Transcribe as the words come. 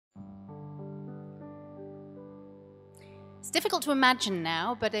It's difficult to imagine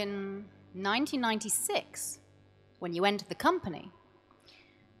now, but in 1996, when you entered the company,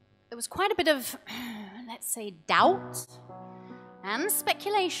 there was quite a bit of, let's say, doubt and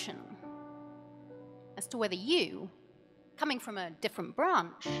speculation as to whether you, coming from a different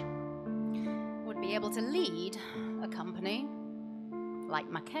branch, would be able to lead a company like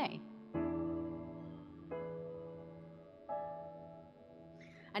Mackay.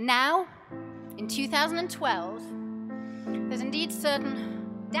 And now, in 2012, there's indeed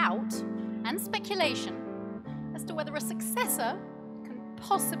certain doubt and speculation as to whether a successor can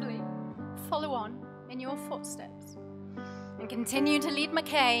possibly follow on in your footsteps and continue to lead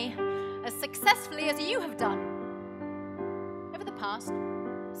Mackay as successfully as you have done over the past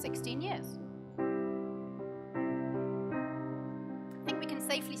 16 years. I think we can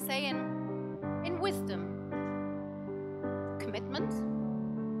safely say in wisdom, commitment,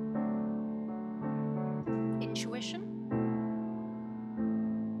 intuition,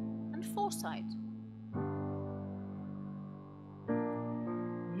 and foresight.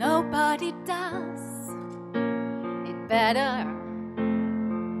 Nobody does it better.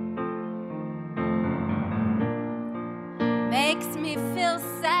 Makes me feel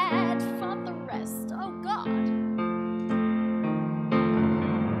sad for the rest, oh God.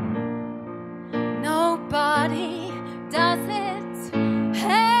 Nobody does it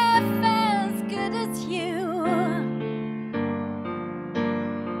half as good as you.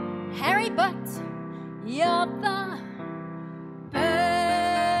 Harry, but you're the best.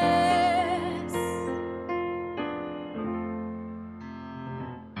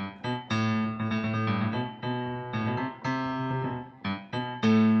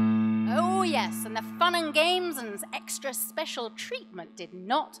 Oh yes, and the fun and games and extra special treatment did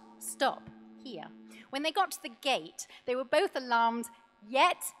not stop here. When they got to the gate, they were both alarmed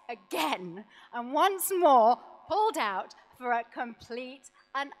yet again, and once more pulled out for a complete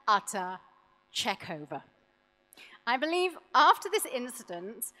and utter checkover. I believe after this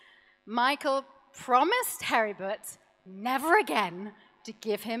incident, Michael promised Heribert never again to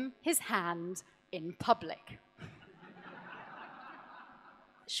give him his hand in public.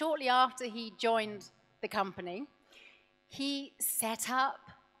 Shortly after he joined the company, he set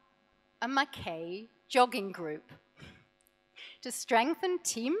up a Mackay jogging group to strengthen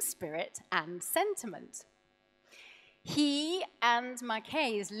team spirit and sentiment. He and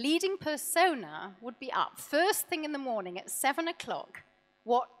Mackay's leading persona would be up first thing in the morning at 7 o'clock,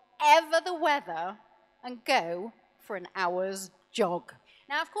 whatever the weather, and go for an hour's jog.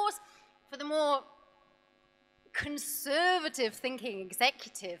 Now, of course, for the more conservative thinking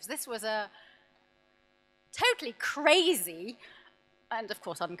executives, this was a totally crazy and, of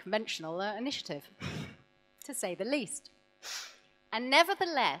course, unconventional initiative, to say the least. And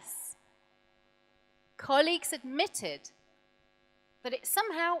nevertheless, colleagues admitted that it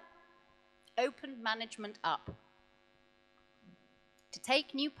somehow opened management up to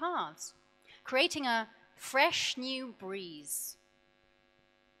take new paths, creating a fresh new breeze,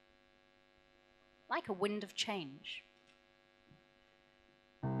 like a wind of change.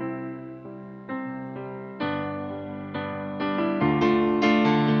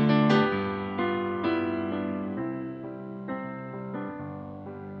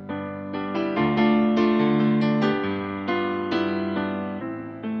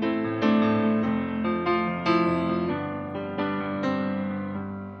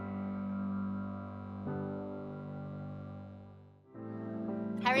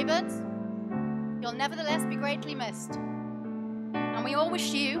 Heribert, you'll nevertheless be greatly missed. And we all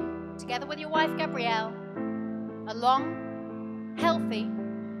wish you, together with your wife Gabrielle, a long, healthy,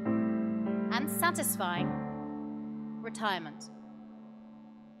 and satisfying retirement.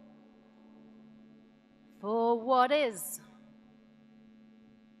 For what is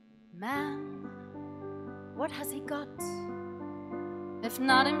man? What has he got? If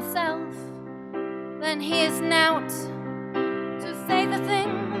not himself, then he is nought to say the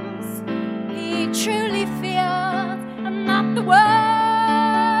things he truly feels, and not the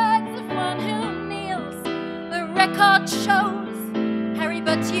words of one who kneels. The record shows, Harry,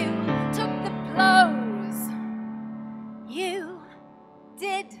 but you took the blows. You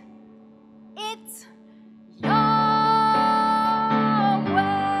did it your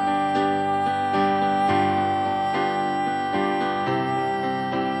way.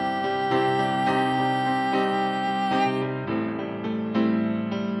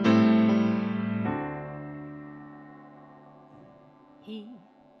 He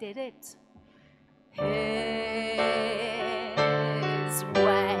did it his